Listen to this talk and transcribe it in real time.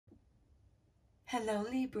Hello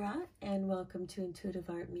Libra, and welcome to Intuitive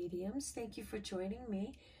Art Mediums. Thank you for joining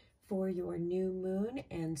me for your new moon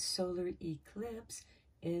and solar eclipse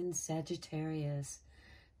in Sagittarius.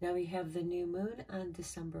 Now we have the new moon on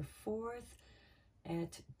December 4th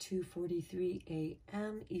at 2:43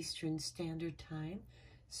 a.m. Eastern Standard Time.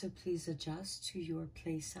 So please adjust to your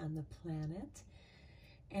place on the planet.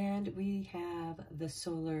 And we have the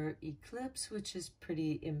solar eclipse, which is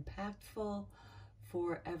pretty impactful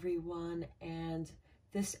for everyone, and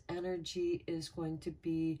this energy is going to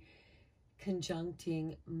be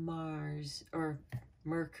conjuncting Mars, or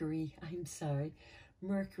Mercury, I'm sorry.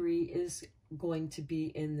 Mercury is going to be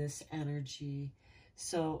in this energy.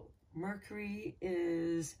 So Mercury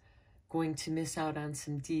is going to miss out on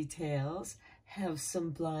some details, have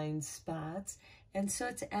some blind spots, and so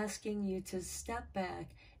it's asking you to step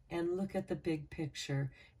back and look at the big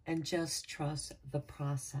picture and just trust the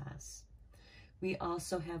process. We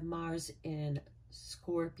also have Mars in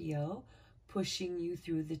Scorpio, pushing you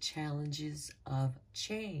through the challenges of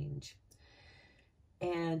change.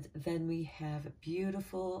 And then we have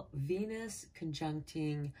beautiful Venus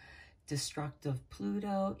conjuncting destructive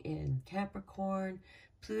Pluto in Capricorn.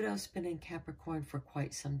 Pluto's been in Capricorn for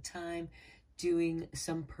quite some time, doing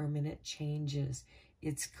some permanent changes.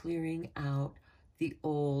 It's clearing out the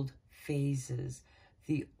old phases,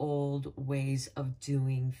 the old ways of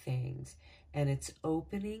doing things. And it's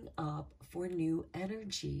opening up for new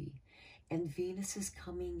energy. And Venus is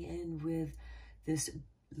coming in with this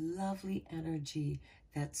lovely energy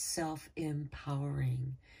that's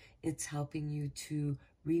self-empowering. It's helping you to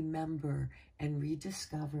remember and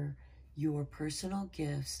rediscover your personal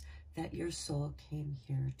gifts that your soul came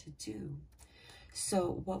here to do.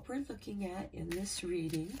 So what we're looking at in this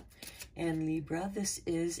reading, and Libra, this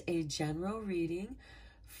is a general reading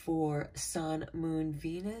for Sun, Moon,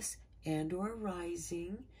 Venus, and or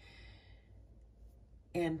rising,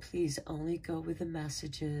 and please only go with the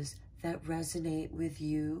messages that resonate with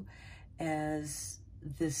you, as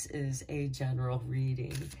this is a general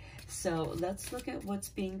reading. So let's look at what's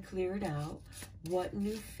being cleared out. What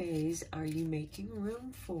new phase are you making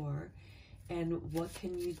room for, and what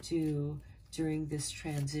can you do during this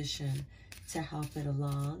transition to help it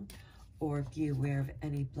along, or be aware of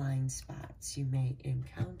any blind spots you may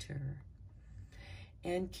encounter.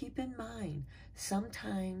 And keep in mind,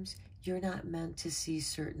 sometimes you're not meant to see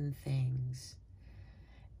certain things.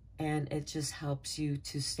 And it just helps you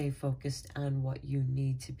to stay focused on what you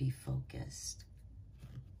need to be focused.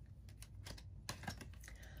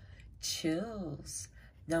 Chills.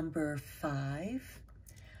 Number 5.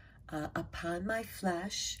 Upon my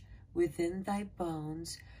flesh, within thy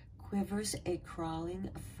bones, quivers a crawling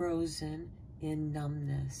frozen in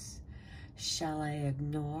numbness. Shall I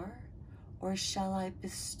ignore, or shall I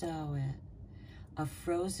bestow it? A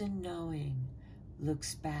frozen knowing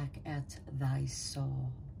looks back at thy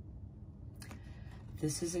soul.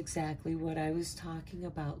 This is exactly what I was talking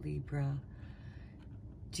about, Libra.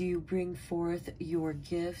 Do you bring forth your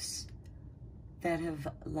gifts that have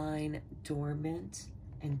lain dormant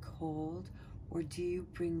and cold, or do you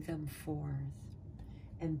bring them forth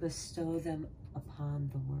and bestow them upon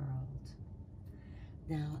the world?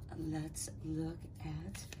 Now let's look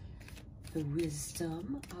at the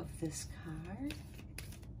wisdom of this card.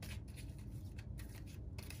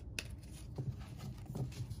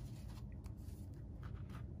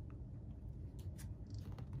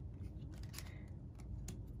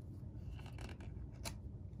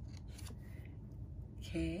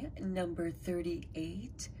 Okay, number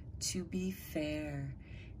 38, to be fair.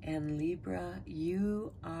 And Libra,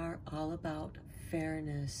 you are all about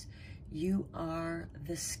fairness. You are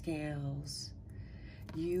the scales.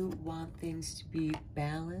 You want things to be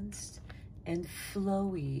balanced and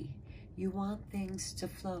flowy. You want things to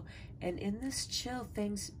flow. And in this chill,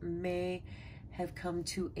 things may have come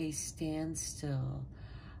to a standstill,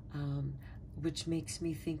 which makes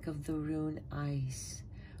me think of the rune ice,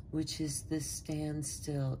 which is this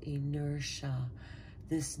standstill, inertia,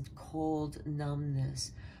 this cold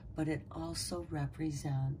numbness. But it also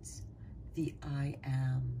represents the I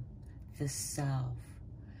am, the self.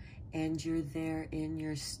 And you're there in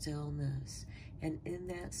your stillness. And in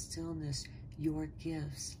that stillness, your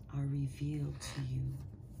gifts are revealed to you.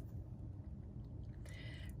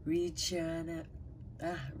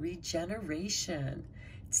 Regeneration.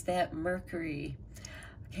 It's that Mercury.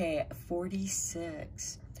 Okay,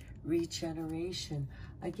 46. Regeneration.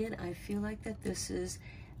 Again, I feel like that this is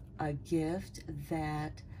a gift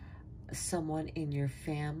that someone in your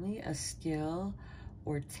family, a skill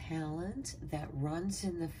or talent that runs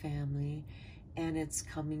in the family, and it's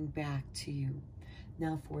coming back to you.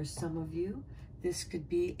 Now, for some of you, This could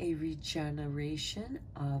be a regeneration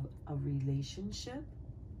of a relationship.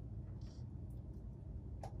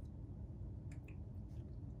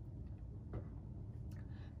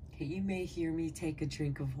 Okay, you may hear me take a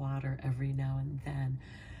drink of water every now and then.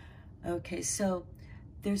 Okay, so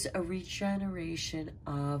there's a regeneration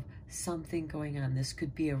of something going on. This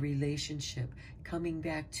could be a relationship, coming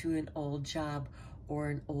back to an old job or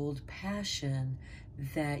an old passion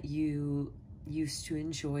that you used to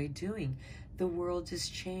enjoy doing. The world has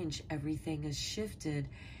changed, everything has shifted,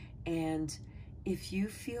 and if you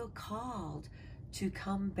feel called to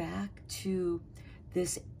come back to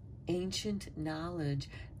this ancient knowledge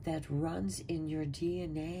that runs in your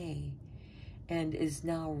DNA and is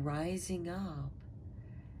now rising up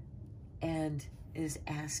and is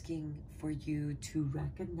asking for you to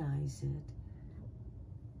recognize it.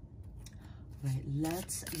 Right,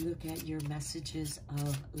 let's look at your messages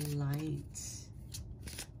of light.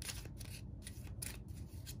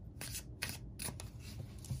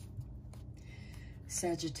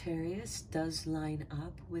 Sagittarius does line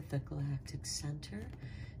up with the galactic center,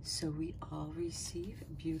 so we all receive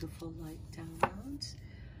beautiful light downloads.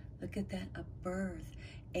 Look at that, a birth,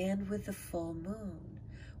 and with the full moon,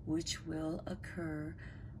 which will occur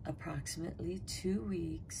approximately 2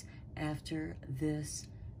 weeks after this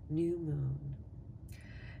new moon.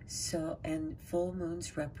 So, and full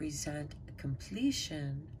moons represent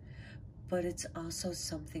completion, but it's also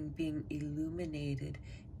something being illuminated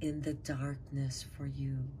in the darkness for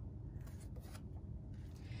you.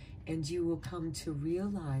 And you will come to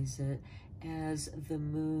realize it as the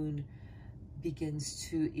moon begins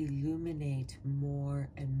to illuminate more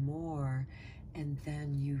and more, and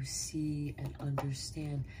then you see and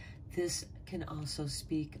understand. This can also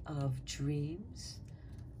speak of dreams,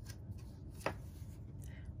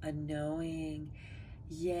 a knowing.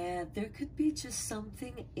 Yeah, there could be just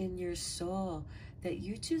something in your soul that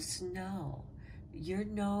you just know. You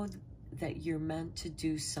know that you're meant to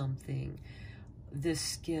do something, this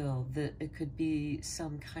skill, that it could be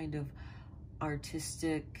some kind of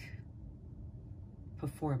artistic,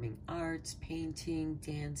 performing arts, painting,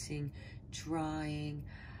 dancing, drawing,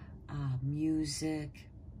 music,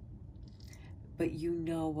 but you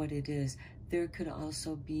know what it is. There could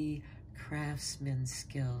also be craftsman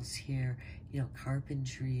skills here, you know,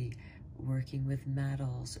 carpentry, working with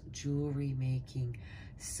metals, jewelry making,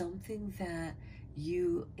 something that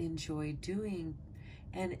you enjoy doing,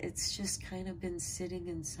 and it's just kind of been sitting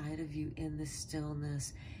inside of you in the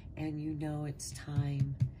stillness, and you know it's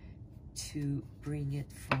time to bring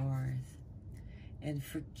it forth. And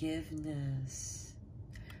forgiveness,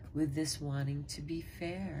 with this wanting to be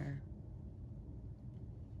fair.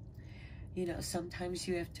 You know, sometimes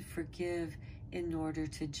you have to forgive in order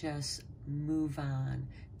to just move on,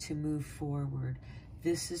 to move forward.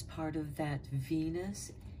 This is part of that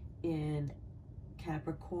Venus in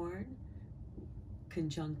Capricorn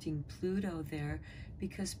conjuncting Pluto there,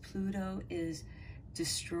 because Pluto is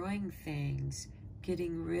destroying things,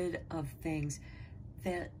 getting rid of things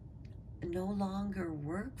that no longer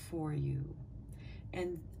work for you.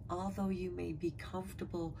 And although you may be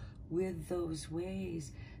comfortable with those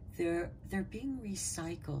ways, they're being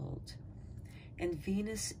recycled. And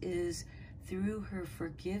Venus is, through her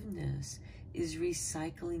forgiveness, is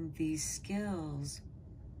recycling these skills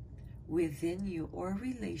within you, or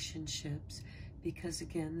relationships, because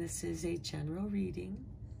again, this is a general reading.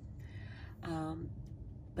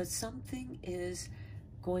 But something is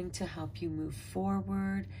going to help you move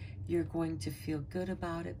forward. You're going to feel good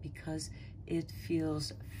about it because it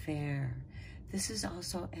feels fair. This is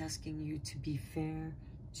also asking you to be fair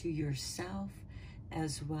to yourself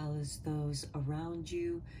as well as those around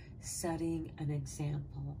you, setting an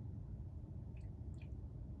example.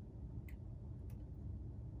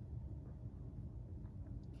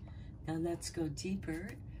 Now let's go deeper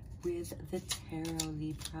with the Tarot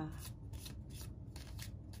Libra.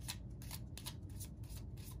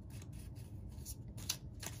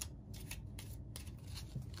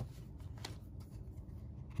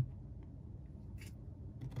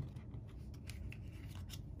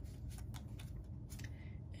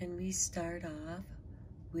 And we start off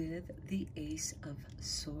with the Ace of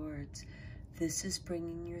Swords. This is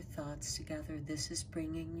bringing your thoughts together. This is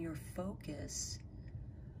bringing your focus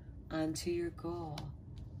onto your goal.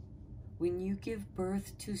 When you give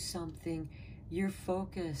birth to something, your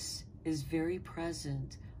focus is very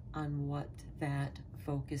present on what that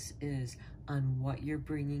focus is, on what you're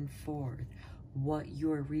bringing forth, what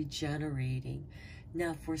you're regenerating.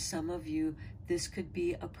 Now, for some of you, this could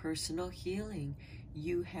be a personal healing.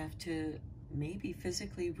 You have to maybe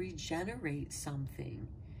physically regenerate something,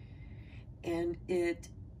 and it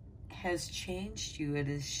has changed you, it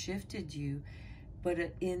has shifted you, but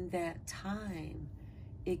in that time,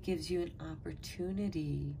 it gives you an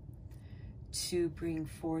opportunity to bring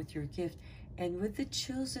forth your gift. And with the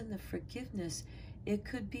chills and the forgiveness, it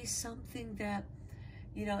could be something that,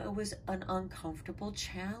 you know, it was an uncomfortable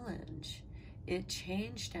challenge. It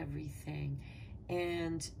changed everything,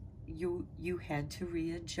 and you had to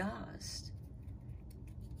readjust.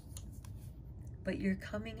 But you're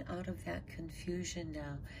coming out of that confusion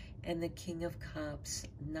now. And the King of Cups,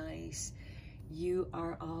 nice. You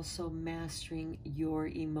are also mastering your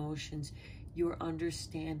emotions. You're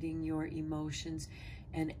understanding your emotions.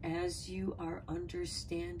 And as you are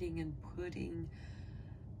understanding and putting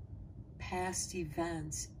past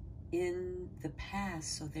events in the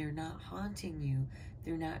past, so they're not haunting you,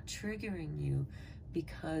 they're not triggering you,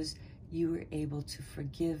 because you were able to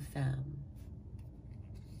forgive them.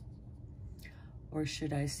 Or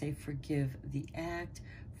should I say forgive the act,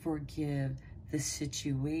 forgive the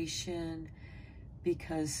situation,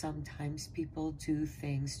 because sometimes people do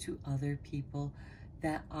things to other people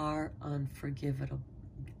that are unforgivable.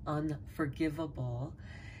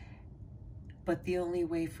 But the only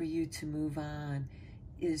way for you to move on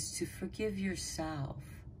is to forgive yourself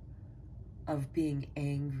of being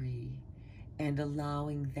angry and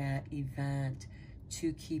allowing that event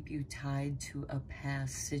to keep you tied to a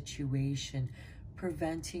past situation,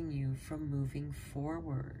 preventing you from moving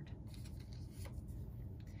forward.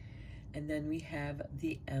 And then we have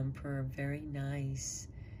the Emperor, very nice.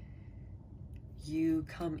 You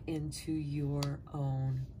come into your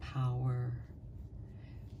own power.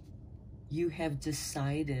 You have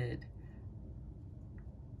decided,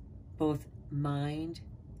 both mind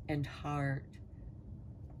and heart,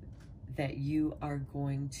 that you are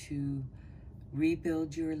going to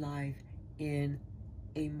rebuild your life in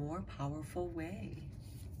a more powerful way.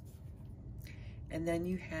 And then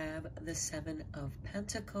you have the Seven of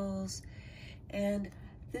Pentacles, and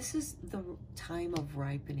this is the time of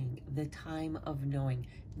ripening, the time of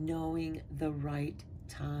knowing the right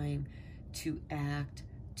time to act,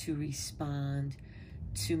 to respond,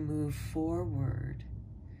 to move forward.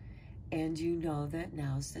 And you know that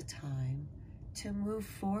now's the time to move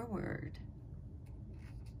forward.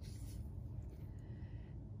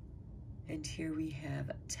 And here we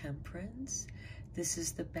have Temperance. This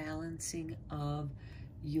is the balancing of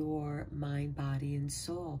your mind, body, and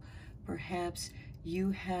soul. Perhaps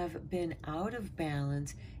you have been out of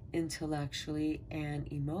balance intellectually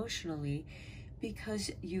and emotionally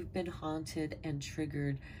because you've been haunted and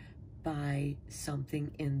triggered by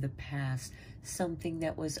something in the past, something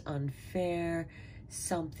that was unfair,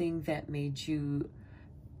 something that made you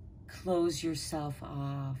close yourself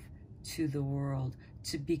off to the world,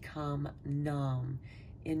 to become numb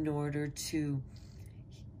in order to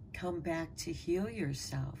come back to heal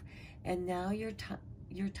yourself. And now your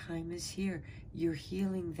time is here. You're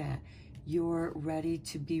healing that. You're ready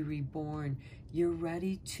to be reborn. You're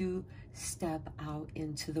ready to step out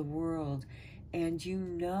into the world. And you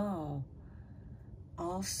know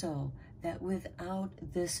also that without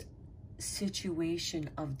this situation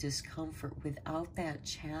of discomfort, without that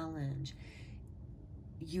challenge,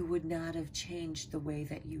 you would not have changed the way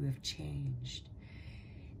that you have changed.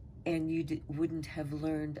 And you wouldn't have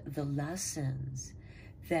learned the lessons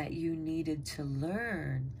that you needed to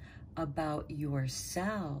learn about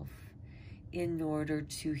yourself in order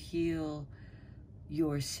to heal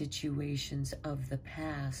your situations of the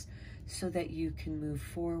past so that you can move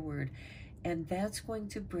forward. And that's going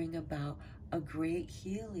to bring about a great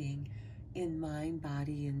healing in mind,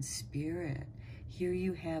 body, and spirit. Here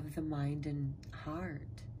you have the mind and heart.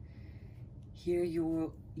 Here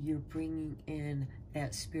you're bringing in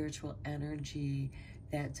that spiritual energy,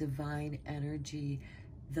 that divine energy,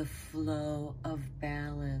 the flow of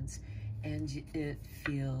balance, and it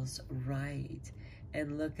feels right.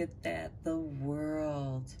 And look at that, the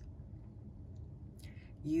World.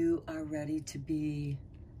 You are ready to be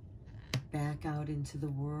back out into the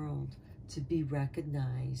world, to be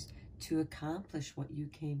recognized, to accomplish what you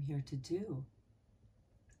came here to do.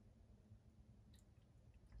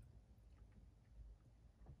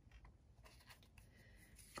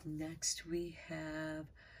 Next, we have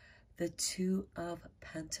the Two of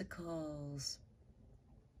Pentacles.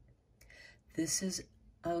 This is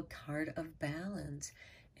a card of balance,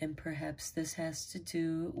 and perhaps this has to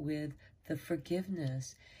do with the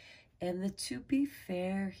forgiveness. And to be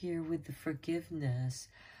fair here with the forgiveness,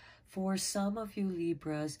 for some of you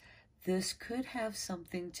Libras, this could have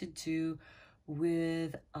something to do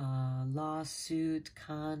with a lawsuit,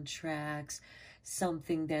 contracts,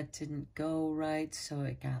 something that didn't go right, so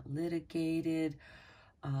it got litigated,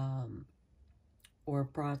 or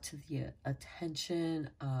brought to the attention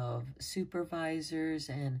of supervisors,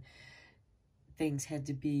 and things had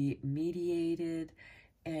to be mediated.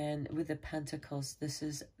 And with the Pentacles, this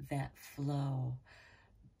is that flow.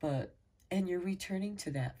 And you're returning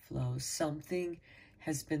to that flow. Something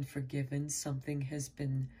has been forgiven. Something has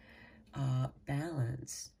been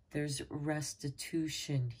balanced. There's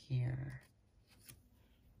restitution here.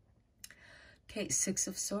 Okay, Six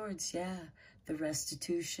of Swords, yeah. The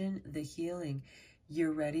restitution, the healing.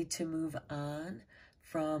 You're ready to move on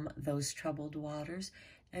from those troubled waters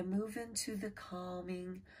and move into the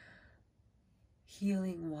calming,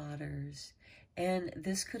 healing waters. And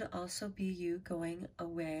this could also be you going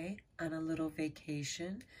away on a little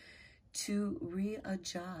vacation to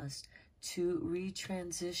readjust, to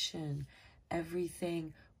retransition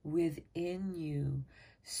everything within you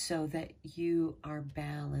so that you are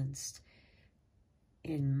balanced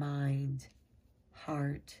in mind,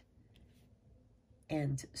 heart,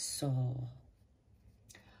 and soul.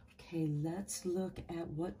 Okay, let's look at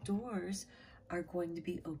what doors are going to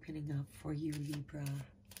be opening up for you, Libra.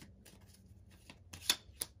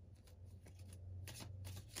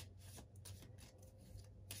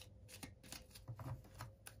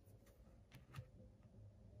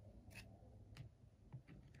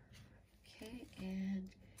 Okay, and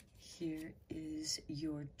here is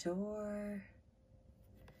your door.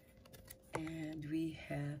 And we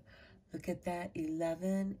have, look at that,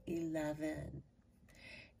 1111.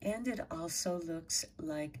 And it also looks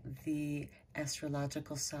like the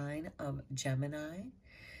astrological sign of Gemini.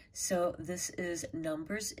 So this is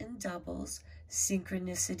numbers in doubles,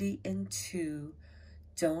 synchronicity in 2.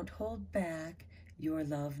 Don't hold back your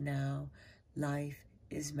love now. Life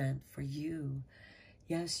is meant for you.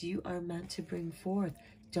 Yes, you are meant to bring forth.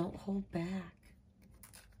 Don't hold back.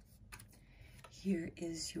 Here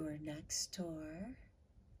is your next door.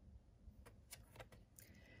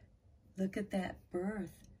 Look at that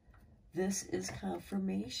birth. This is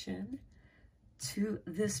confirmation to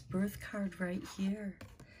this birth card right here.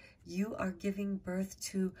 You are giving birth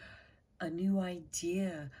to a new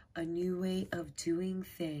idea, a new way of doing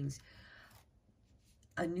things,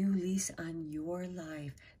 a new lease on your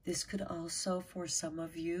life. This could also, for some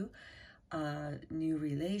of you, a new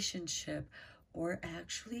relationship, or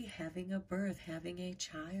actually having a birth, having a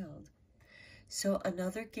child. So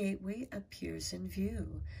another gateway appears in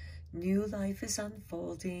view. New life is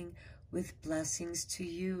unfolding with blessings to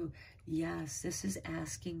you. Yes, this is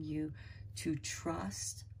asking you to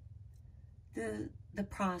trust the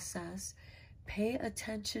process. Pay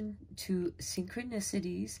attention to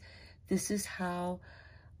synchronicities. This is how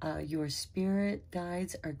your spirit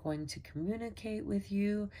guides are going to communicate with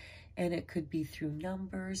you, and it could be through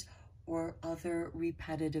numbers or other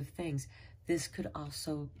repetitive things. This could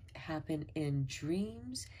also happen in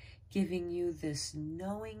dreams, giving you this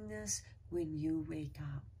knowingness when you wake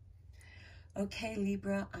up. Okay,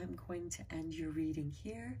 Libra, I'm going to end your reading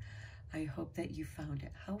here. I hope that you found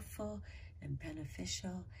it helpful and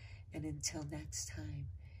beneficial. And until next time,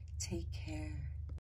 take care.